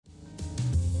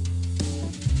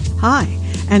Hi,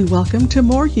 and welcome to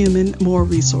More Human, More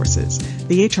Resources,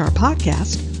 the HR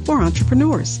podcast for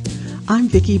entrepreneurs. I'm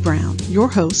Vicki Brown, your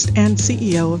host and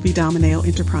CEO of Vidamaneo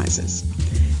Enterprises.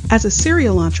 As a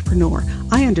serial entrepreneur,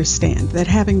 I understand that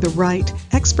having the right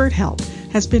expert help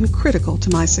has been critical to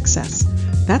my success.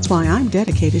 That's why I'm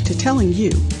dedicated to telling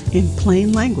you, in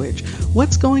plain language,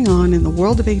 what's going on in the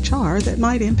world of HR that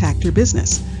might impact your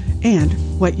business and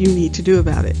what you need to do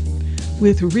about it,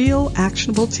 with real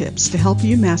actionable tips to help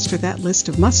you master that list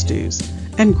of must-dos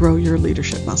and grow your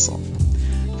leadership muscle.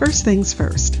 First things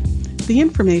first, the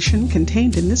information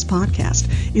contained in this podcast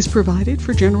is provided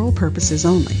for general purposes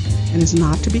only and is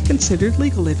not to be considered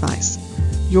legal advice.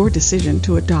 Your decision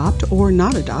to adopt or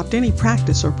not adopt any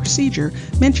practice or procedure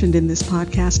mentioned in this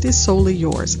podcast is solely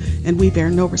yours, and we bear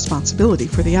no responsibility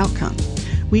for the outcome.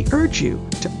 We urge you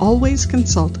to always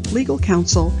consult legal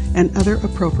counsel and other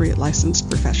appropriate licensed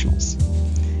professionals.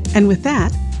 And with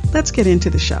that, let's get into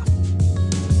the show.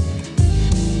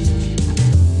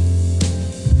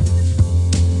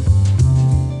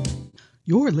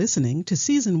 You're listening to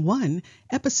Season 1,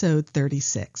 Episode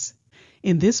 36.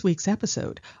 In this week's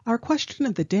episode, our question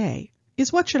of the day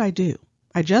is, what should I do?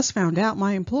 I just found out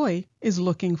my employee is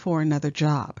looking for another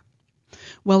job.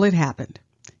 Well, it happened.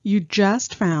 You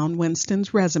just found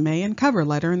Winston's resume and cover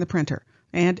letter in the printer,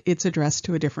 and it's addressed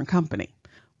to a different company.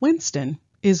 Winston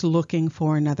is looking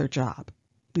for another job.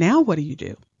 Now what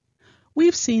do?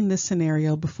 We've seen this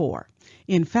scenario before.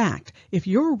 In fact, if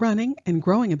you're running and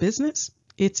growing a business,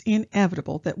 it's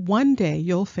inevitable that one day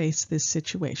you'll face this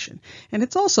situation. And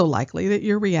it's also likely that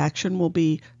your reaction will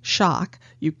be shock.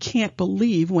 You can't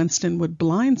believe Winston would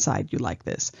blindside you like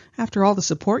this after all the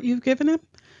support you've given him.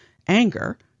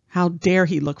 Anger. How dare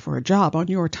he look for a job on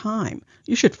your time?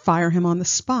 You should fire him on the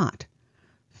spot.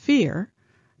 Fear.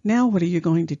 Now what are you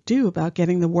going to do about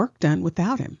getting the work done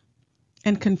without him?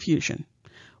 And confusion.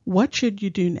 What should you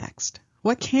do next?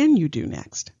 What can you do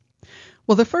next?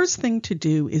 Well, the first thing to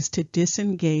do is to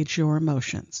disengage your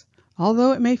emotions.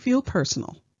 Although it may feel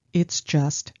personal, it's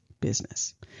just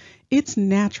business. It's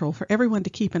natural for everyone to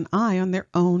keep an eye on their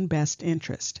own best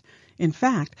interest. In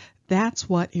fact, that's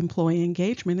what employee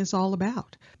engagement is all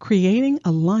about, creating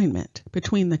alignment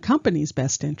between the company's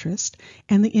best interest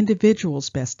and the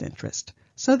individual's best interest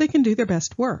so they can do their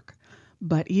best work.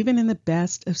 But even in the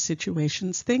best of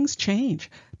situations, things change.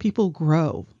 People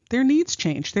grow. Their needs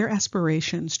change. Their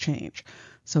aspirations change.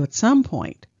 So at some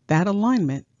point, that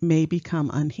alignment may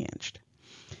become unhinged.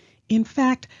 In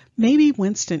fact, maybe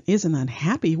Winston isn't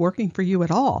unhappy working for you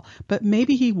at all, but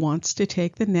maybe he wants to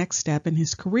take the next step in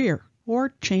his career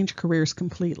or change careers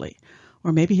completely.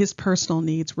 Or maybe his personal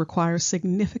needs require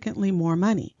significantly more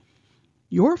money.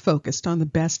 You're focused on the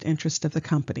best interest of the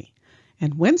company,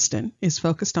 and Winston is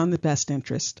focused on the best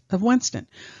interest of Winston.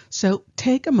 So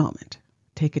take a moment,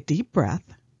 take a deep breath,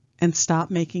 and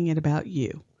stop making it about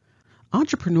you.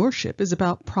 Entrepreneurship is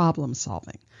about problem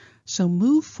solving, so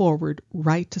move forward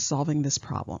right to solving this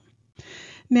problem.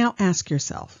 Now ask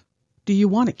yourself, do you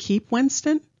want to keep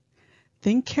Winston?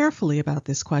 Think carefully about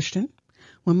this question.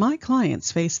 When my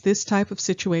clients face this type of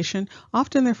situation,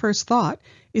 often their first thought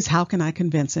is, how can I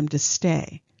convince him to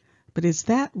stay? But is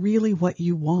that really what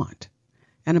you want?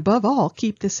 And above all,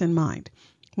 keep this in mind.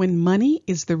 When money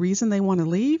is the reason they want to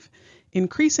leave,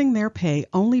 increasing their pay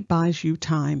only buys you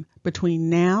time between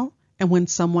now and when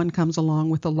someone comes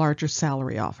along with a larger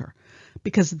salary offer,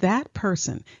 because that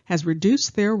person has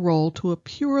reduced their role to a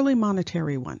purely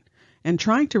monetary one, and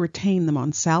trying to retain them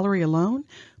on salary alone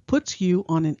puts you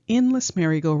on an endless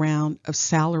merry-go-round of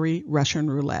salary Russian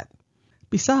roulette.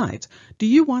 Besides, do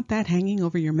you want that hanging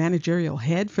over your managerial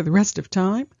head for the rest of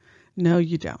time? No,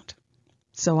 you don't.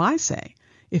 So I say,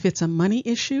 if it's a money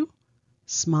issue,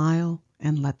 smile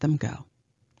and let them go.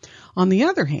 On the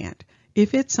other hand,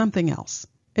 if it's something else,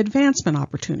 advancement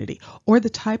opportunity, or the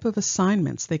type of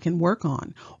assignments they can work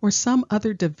on, or some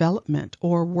other development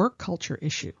or work culture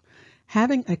issue,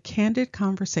 having a candid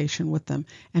conversation with them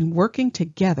and working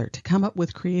together to come up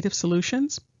with creative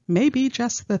solutions may be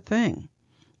just the thing.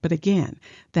 But again,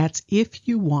 that's if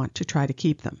you want to try to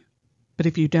keep them. But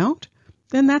if you don't,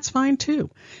 then that's fine too.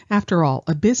 After all,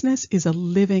 a business is a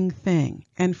living thing,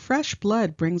 and fresh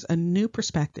blood brings a new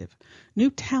perspective, new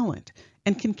talent,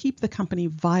 and can keep the company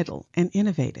vital and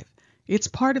innovative. It's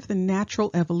part of the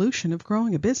natural evolution of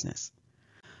growing a business.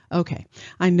 Okay,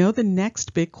 I know the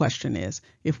next big question is,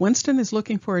 if Winston is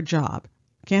looking for a job,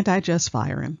 can't I just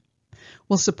fire him?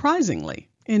 Well, surprisingly,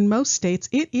 in most states,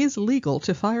 it is legal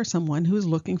to fire someone who is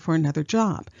looking for another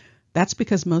job. That's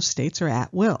because most states are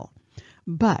at will.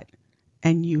 But,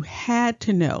 and you had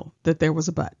to know that there was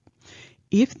a but,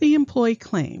 if the employee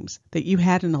claims that you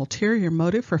had an ulterior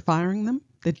motive for firing them,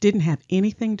 that didn't have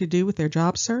anything to do with their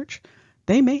job search,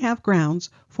 they may have grounds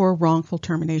for a wrongful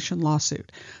termination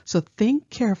lawsuit. So think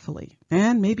carefully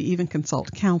and maybe even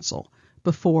consult counsel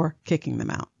before kicking them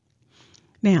out.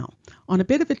 Now, on a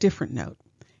bit of a different note,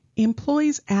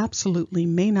 employees absolutely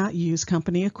may not use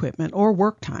company equipment or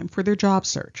work time for their job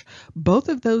search. Both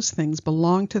of those things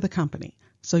belong to the company,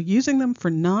 so using them for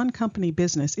non-company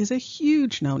business is a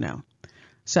huge no-no.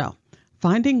 So,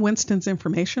 finding Winston's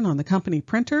information on the company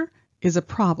printer is a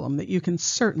problem that you can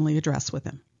certainly address with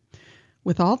him.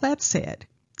 With all that said,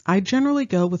 I generally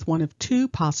go with one of two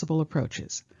possible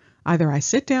approaches. Either I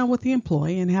sit down with the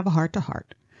employee and have a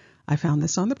heart-to-heart. I found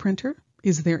this on the printer.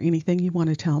 Is there anything you want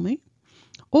to tell me?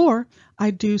 Or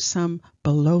I do some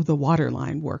below the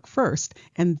waterline work first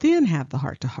and then have the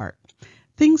heart-to-heart.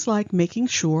 Things like making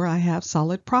sure I have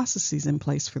solid processes in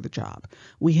place for the job.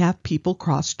 We have people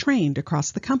cross-trained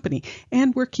across the company,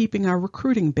 and we're keeping our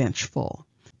recruiting bench full.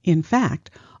 In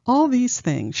fact, all these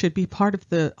things should be part of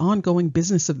the ongoing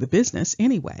business of the business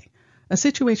anyway. A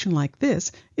situation like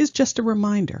this is just a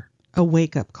reminder, a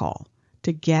wake-up call,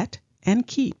 to get and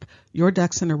keep your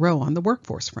ducks in a row on the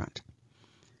workforce front.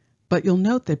 But you'll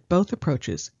note that both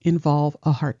approaches involve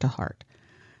a heart-to-heart.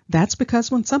 That's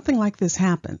because when something like this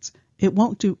happens, it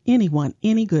won't do anyone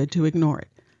any good to ignore it.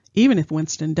 Even if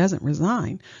Winston doesn't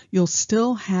resign, you'll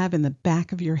still have in the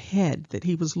back of your head that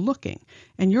he was looking,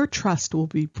 and your trust will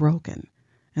be broken.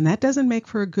 And that doesn't make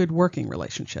for a good working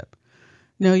relationship.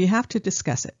 No, you have to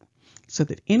discuss it so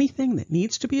that anything that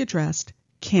needs to be addressed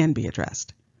can be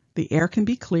addressed. The air can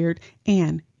be cleared,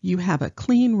 and you have a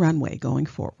clean runway going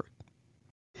forward.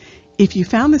 If you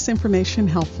found this information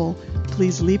helpful,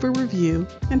 please leave a review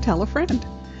and tell a friend.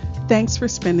 Thanks for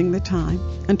spending the time.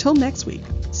 Until next week,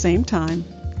 same time,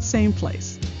 same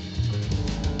place.